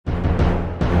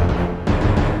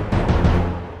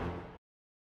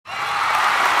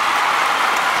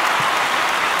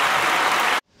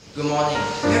Good morning.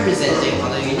 We are presenting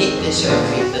on a unique dish we have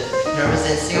created to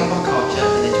represent Singapore culture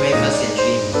in the 21st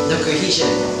century, the cohesion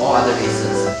of all other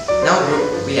races. In our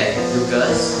group, we have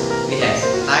Lucas, we have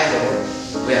Tyler,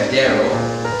 we have Daryl,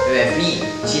 we have me,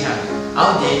 Chihan.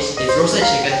 Our dish is roasted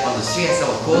chicken on the sweet and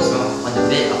sour coleslaw on the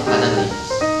bed of pandan leaves.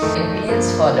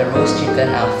 Ingredients for the roast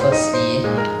chicken are firstly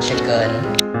chicken,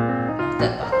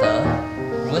 melted butter,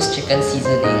 roast chicken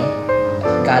seasoning,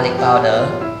 garlic powder,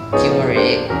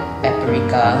 turmeric,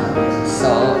 paprika,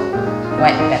 salt,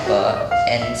 white pepper,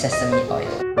 and sesame oil.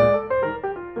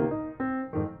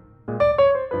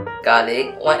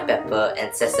 Garlic, white pepper,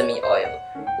 and sesame oil,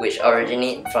 which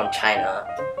originate from China,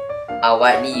 are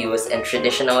widely used in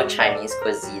traditional Chinese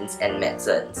cuisines and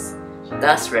medicines,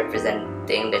 thus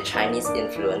representing the Chinese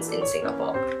influence in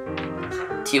Singapore.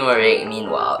 Turmeric,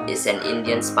 meanwhile, is an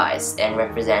Indian spice and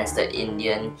represents the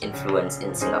Indian influence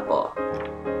in Singapore.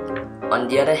 On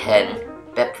the other hand,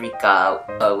 paprika,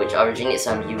 which originates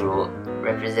from Europe,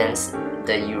 represents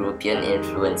the European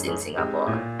influence in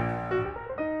Singapore.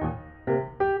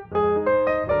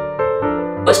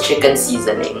 Roast chicken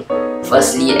seasoning.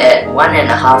 Firstly, add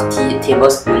 1.5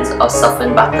 tablespoons of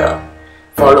softened butter,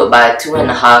 followed by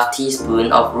 2.5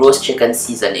 teaspoons of roast chicken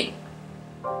seasoning.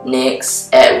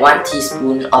 Next, add 1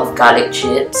 teaspoon of garlic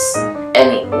chips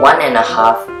and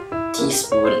 1.5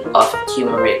 teaspoons of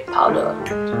turmeric powder.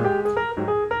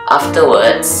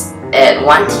 Afterwards, add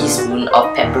 1 teaspoon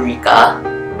of paprika,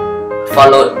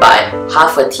 followed by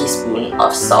half a teaspoon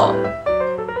of salt.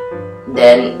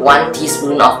 Then 1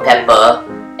 teaspoon of pepper,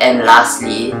 and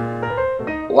lastly,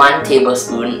 1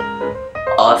 tablespoon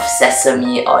of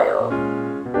sesame oil.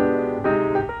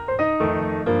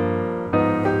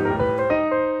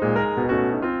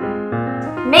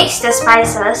 Mix the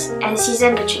spices and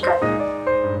season the chicken.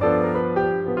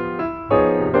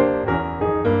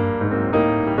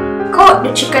 Coat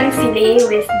the chicken fillet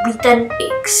with beaten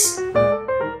eggs.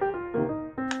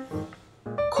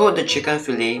 Coat the chicken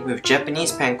fillet with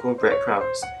Japanese panko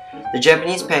breadcrumbs. The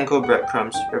Japanese panko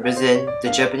breadcrumbs represent the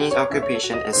Japanese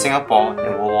occupation in Singapore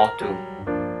in World War II.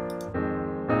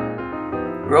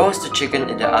 Roast the chicken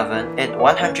in the oven at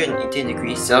 180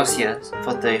 degrees Celsius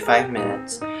for 35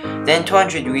 minutes, then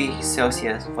 200 degrees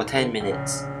Celsius for 10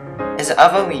 minutes. As the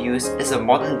oven we use is a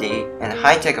modern day and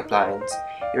high-tech appliance,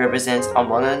 it represents a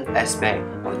modern aspect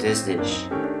of this dish.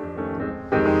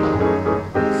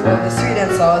 For the sweet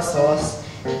and sour sauce,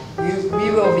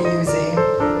 we will be using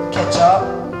ketchup,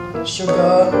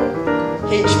 sugar,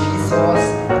 HP sauce,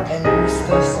 and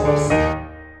Worcester sauce.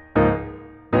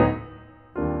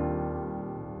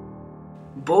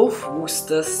 Both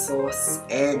Worcester sauce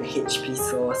and HP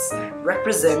sauce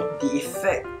represent the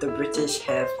effect the British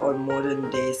have on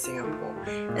modern-day Singapore,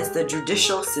 as the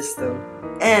judicial system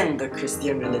and the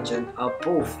Christian religion are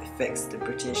both effects the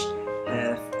British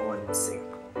have on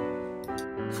Singapore.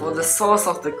 For the sauce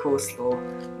of the coleslaw,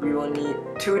 we will need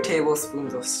 2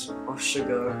 tablespoons of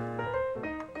sugar,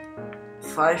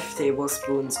 5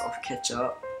 tablespoons of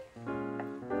ketchup,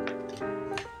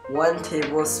 1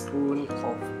 tablespoon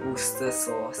of Worcester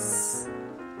sauce,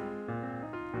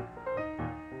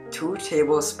 2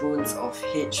 tablespoons of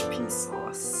HP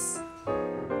sauce,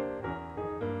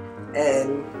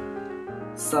 and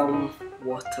some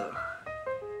water.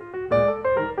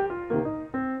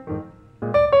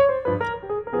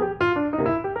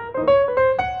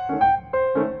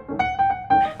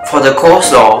 For the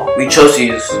coleslaw, we chose to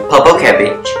use purple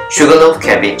cabbage, sugarloaf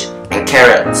cabbage, and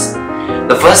carrots.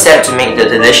 The first step to make the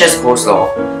delicious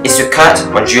coleslaw is to cut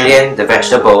or julienne the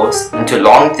vegetables into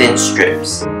long thin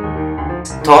strips.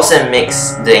 Toss and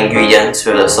mix the ingredients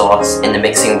with the sauce in the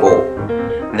mixing bowl.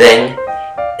 Then,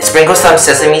 sprinkle some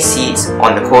sesame seeds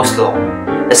on the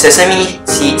coleslaw. The sesame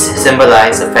seeds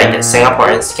symbolize the fact that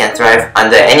Singaporeans can thrive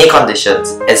under any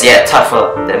conditions, as yet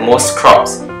tougher than most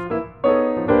crops.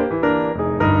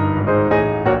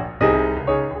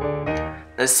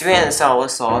 The sweet and sour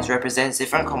sauce represents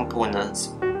different components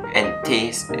and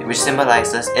taste, which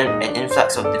symbolizes an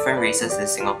influx of different races in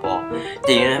Singapore that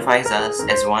unifies us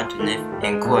as one to live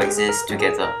and coexist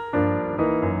together.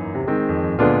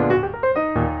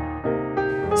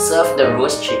 Serve the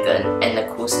roast chicken and the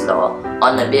coleslaw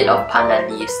on a bed of pandan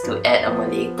leaves to add a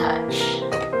Malay touch.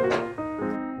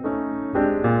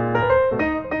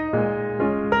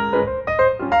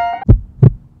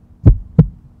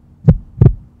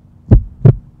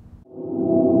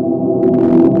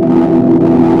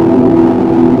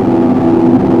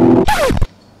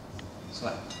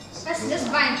 Let's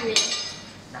just bite into it.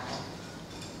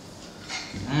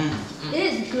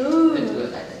 It is good. It's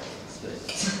good, I think. It's good.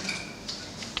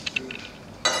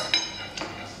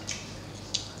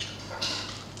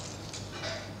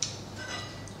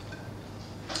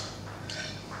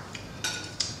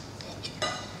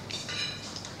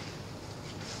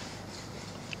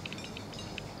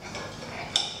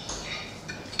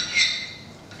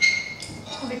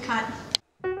 can't.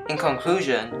 In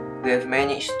conclusion, we have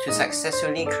managed to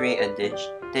successfully create a dish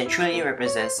that truly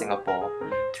represents Singapore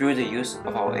through the use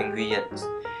of our ingredients.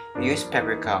 We use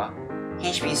paprika,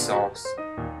 HP sauce,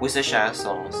 Worcestershire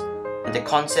sauce, and the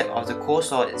concept of the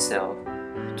coleslaw itself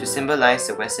to symbolize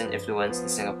the Western influence in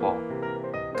Singapore.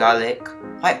 Garlic,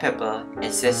 white pepper,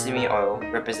 and sesame oil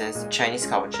represents the Chinese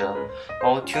culture,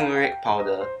 while turmeric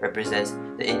powder represents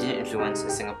the Indian influence in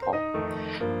Singapore.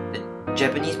 The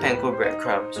Japanese panko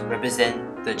breadcrumbs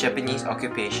represent the Japanese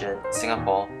occupation in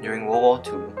Singapore during World War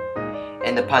II,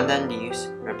 and the pandan leaves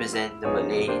represent the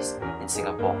Malays in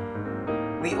Singapore.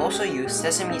 We also use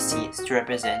sesame seeds to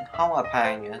represent how our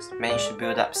pioneers managed to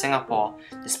build up Singapore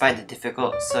despite the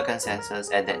difficult circumstances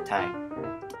at that time.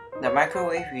 The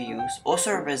microwave we use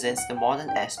also represents the modern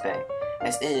aspect,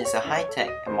 as it is a high-tech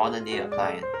and modern-day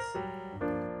appliance.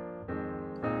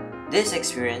 This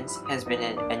experience has been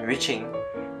an enriching,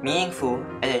 meaningful,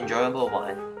 and enjoyable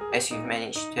one, as we've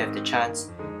managed to have the chance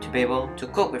to be able to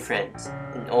cook with friends,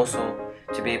 and also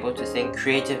to be able to think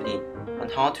creatively on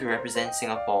how to represent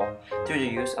Singapore through the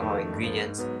use of our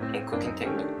ingredients and cooking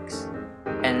techniques.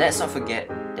 And let's not forget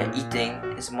that eating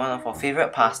is one of our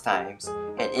favourite pastimes,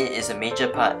 and it is a major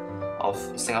part of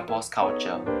Singapore's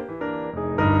culture.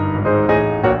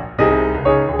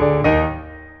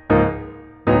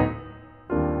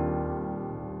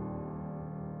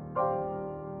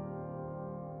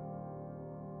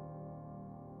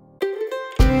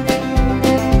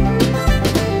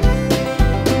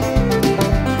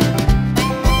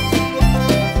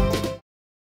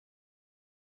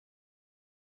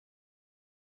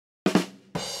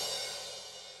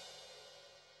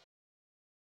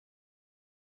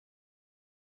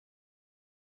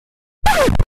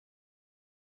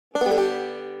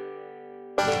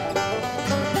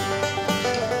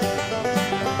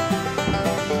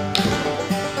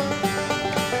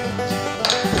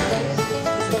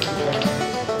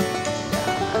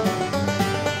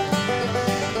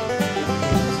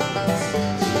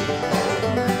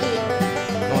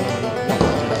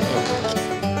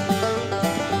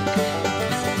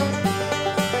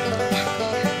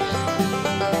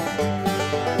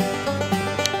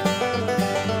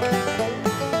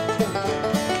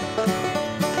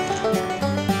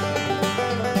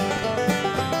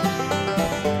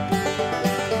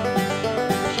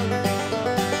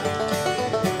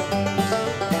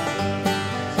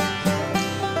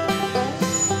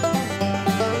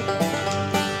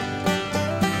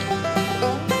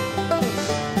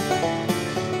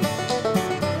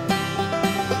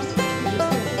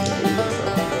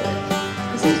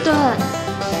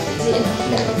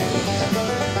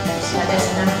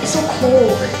 It's so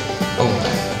cold. Oh.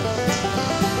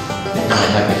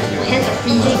 Hands are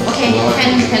freezing. Okay,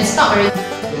 can stop already.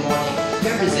 Good morning. We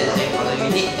are presenting on a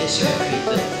unique dish we have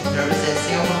created to represent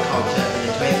Singapore culture in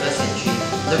the 21st century,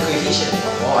 the cohesion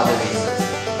of all other races.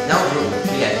 In our group,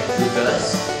 we have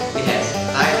Lucas, we have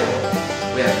Tyro,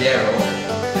 we have Daryl,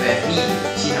 we have me,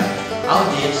 Chiha. Our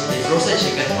dish is roasted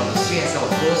chicken on the sweet and sour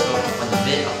coleslaw on the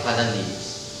bed of pandan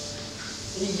leaves.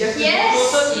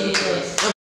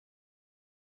 Yes!